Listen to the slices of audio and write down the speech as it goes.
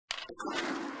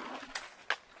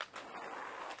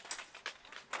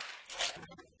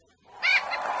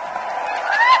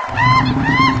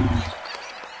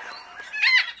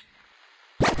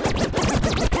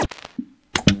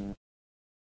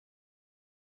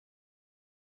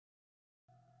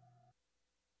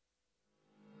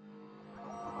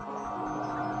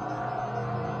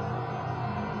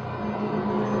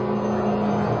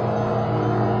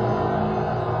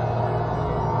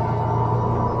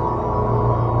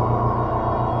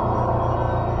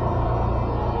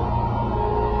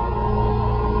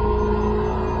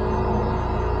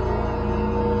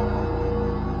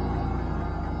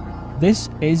This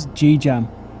is G-Jam,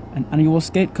 an annual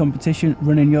skate competition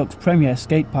run in York's premier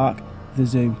skate park, the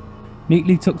Zoo.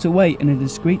 Neatly tucked away in a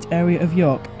discreet area of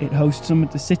York, it hosts some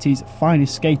of the city's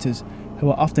finest skaters, who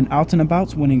are often out and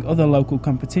about winning other local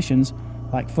competitions,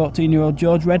 like 14-year-old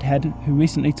George Redhead, who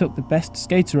recently took the Best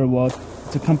Skater Award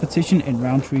at a competition in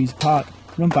Rowntree's Park,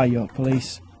 run by York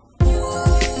Police.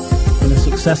 In a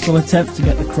successful attempt to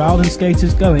get the crowd and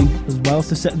skaters going, as well as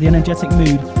to set the energetic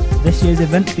mood, this year's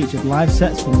event featured live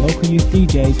sets from local youth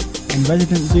DJs and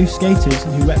resident Zoo skaters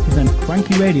who represent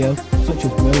cranky radio such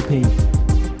as Will P.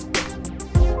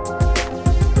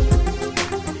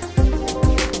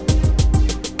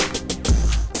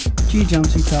 G-Jam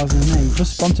 2008 was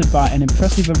sponsored by an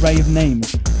impressive array of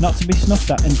names, not to be snuffed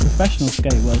at in professional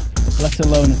skate world, let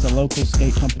alone at a local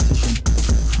skate competition.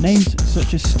 Names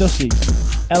such as Stussy,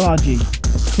 LRG,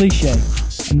 Cliché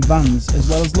and Vans, as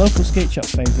well as local skate shop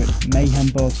favourite Mayhem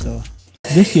Board Store.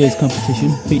 This year's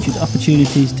competition featured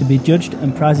opportunities to be judged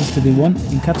and prizes to be won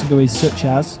in categories such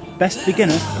as Best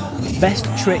Beginner, Best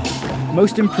Trick,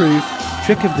 Most Improved,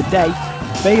 Trick of the Day,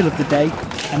 Fail of the Day,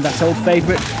 and that old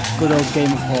favourite, Good Old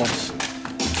Game of Horse.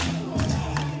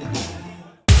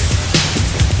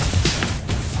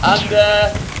 And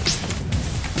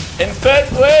in third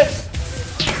place,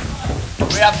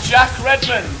 we have Jack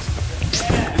Redmond.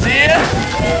 Is he here?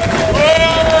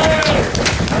 Whoa!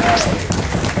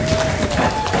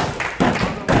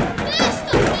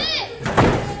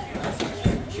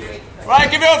 Right,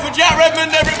 give it up for Jack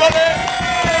Redmond, everybody!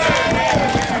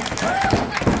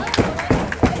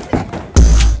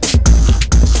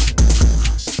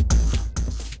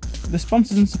 The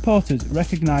sponsors and supporters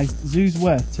recognised Zoo's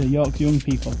worth to York's young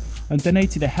people and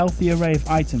donated a healthy array of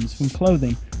items from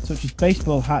clothing such as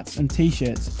baseball hats and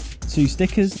t-shirts, to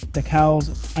stickers,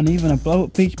 decals and even a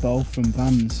blow-up beach bowl from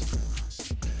Vans.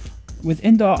 With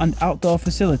indoor and outdoor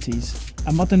facilities,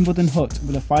 a modern wooden hut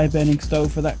with a fire-burning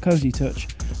stove for that cosy touch,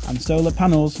 and solar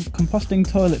panels, composting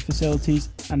toilet facilities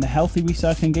and a healthy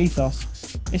recycling ethos,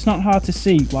 it's not hard to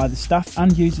see why the staff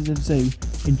and users of Zoo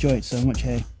enjoy it so much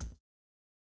here.